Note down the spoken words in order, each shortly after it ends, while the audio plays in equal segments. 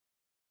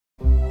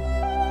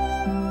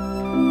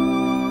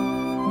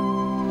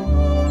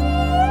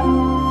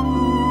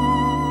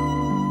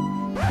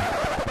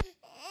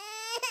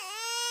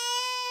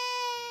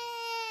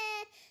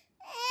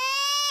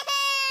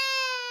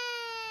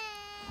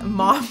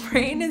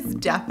brain is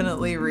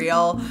definitely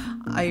real.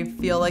 I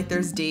feel like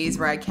there's days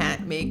where I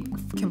can't make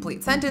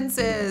complete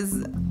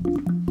sentences.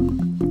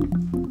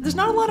 There's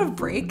not a lot of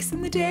breaks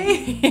in the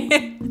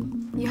day.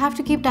 You have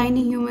to keep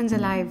tiny humans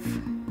alive.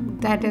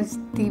 That is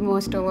the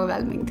most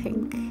overwhelming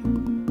thing.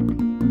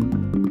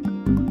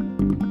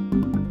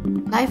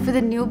 Life with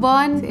a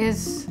newborn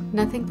is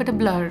nothing but a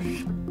blur.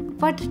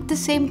 But at the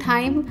same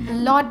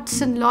time,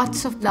 lots and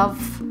lots of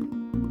love.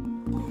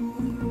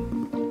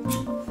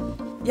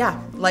 Yeah,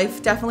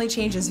 life definitely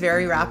changes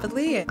very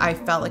rapidly. I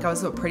felt like I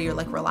was a pretty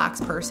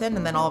relaxed person,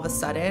 and then all of a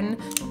sudden,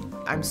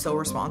 I'm so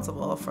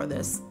responsible for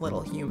this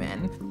little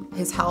human.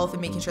 His health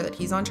and making sure that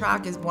he's on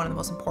track is one of the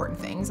most important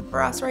things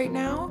for us right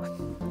now.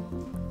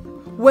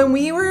 When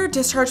we were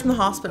discharged from the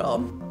hospital,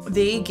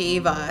 they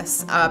gave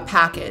us a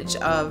package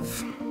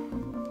of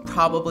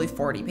probably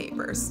 40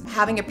 papers.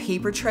 Having a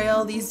paper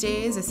trail these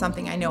days is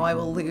something I know I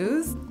will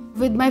lose.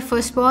 With my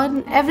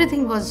firstborn,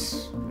 everything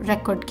was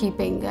record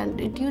keeping,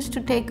 and it used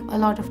to take a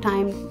lot of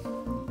time.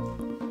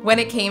 When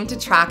it came to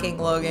tracking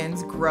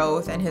Logan's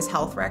growth and his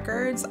health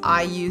records,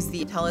 I used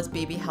the Tell Us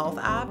Baby Health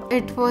app.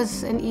 It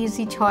was an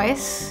easy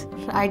choice.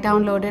 I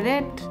downloaded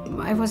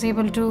it. I was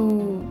able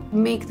to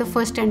make the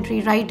first entry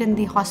right in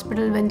the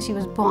hospital when she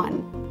was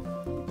born.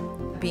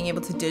 Being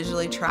able to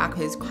digitally track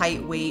his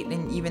height, weight,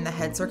 and even the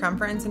head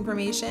circumference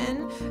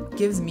information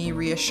gives me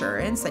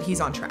reassurance that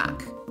he's on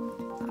track.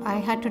 I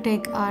had to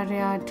take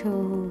Arya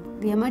to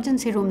the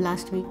emergency room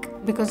last week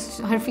because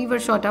her fever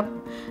shot up.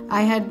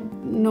 I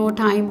had no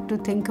time to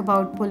think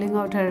about pulling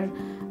out her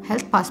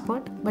health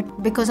passport,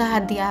 but because I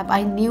had the app,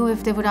 I knew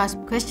if they would ask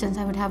questions,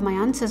 I would have my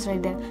answers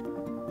right there.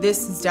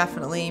 This is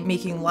definitely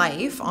making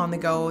life on the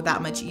go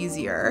that much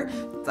easier.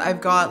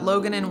 I've got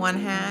Logan in one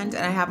hand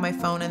and I have my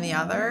phone in the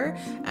other,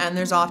 and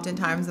there's often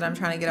times that I'm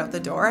trying to get out the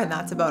door and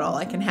that's about all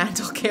I can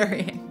handle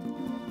carrying.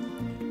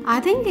 I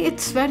think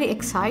it's very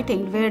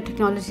exciting where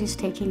technology is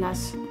taking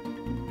us.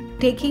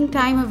 Taking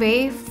time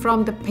away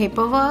from the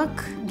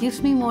paperwork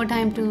gives me more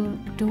time to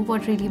do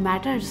what really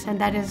matters, and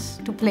that is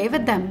to play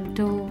with them,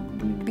 to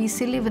be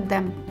silly with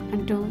them,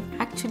 and to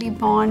actually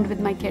bond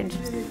with my kids.